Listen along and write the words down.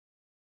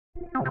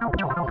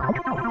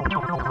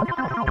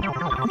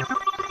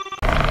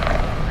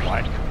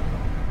What?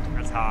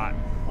 That's hot.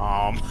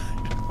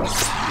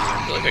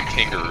 I feel like a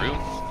kangaroo.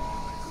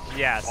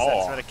 Yes, Oh.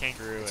 that's what a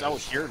kangaroo is. It's out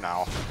here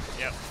now.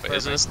 Yep. Wait,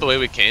 isn't this the way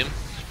we came?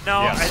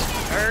 No,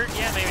 Yes.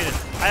 yeah, maybe it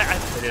is. I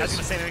It was is.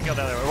 gonna say maybe go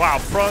the other way. Wow,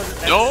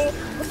 frozen. No,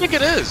 I think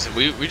it is.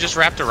 We just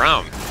wrapped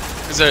around.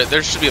 Cause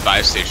there should be a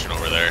buy station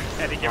over there.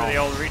 Had to give her the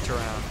old reach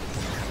around.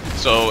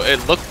 So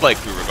it looked like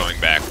we were going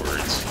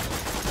backwards.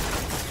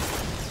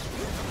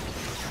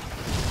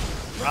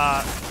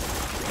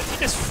 If you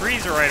just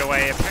freeze her right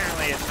away,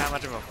 apparently it's not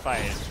much of a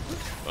fight.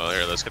 Well,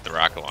 here, let's get the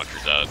rocket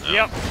launchers out now.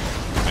 Yep.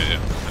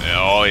 Yeah.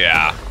 Oh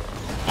yeah.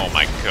 Oh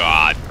my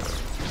god.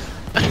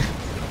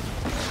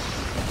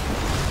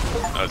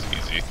 That was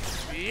easy.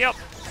 Yep.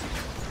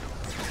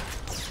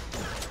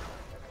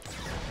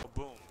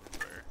 Boom.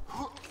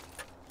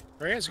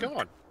 Where are you guys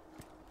going?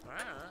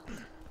 Ah,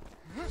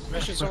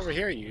 Mission's over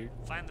here, you.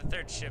 find the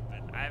third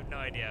shipment. I have no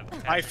idea.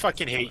 I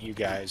fucking hate you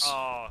guys.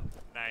 Oh,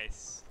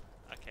 nice.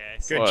 Okay.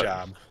 So Good What?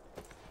 job.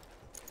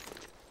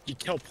 You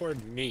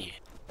teleported me.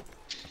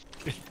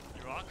 you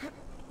wrong.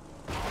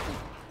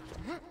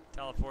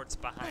 Teleports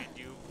behind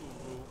you.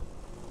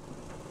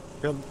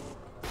 Ooh, ooh.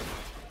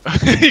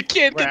 You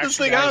can't We're get this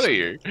actually thing out of guys-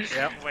 here.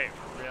 Yep. Wait,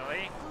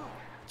 really?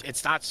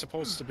 It's not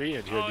supposed to be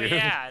in here, Oh dude.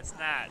 yeah, it's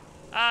not.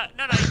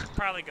 No, you can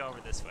probably go over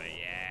this way.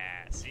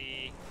 Yeah.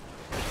 See.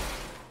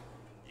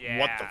 Yeah.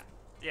 What the?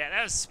 Yeah,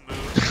 that was smooth.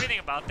 Everything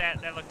about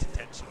that looked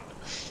intentional.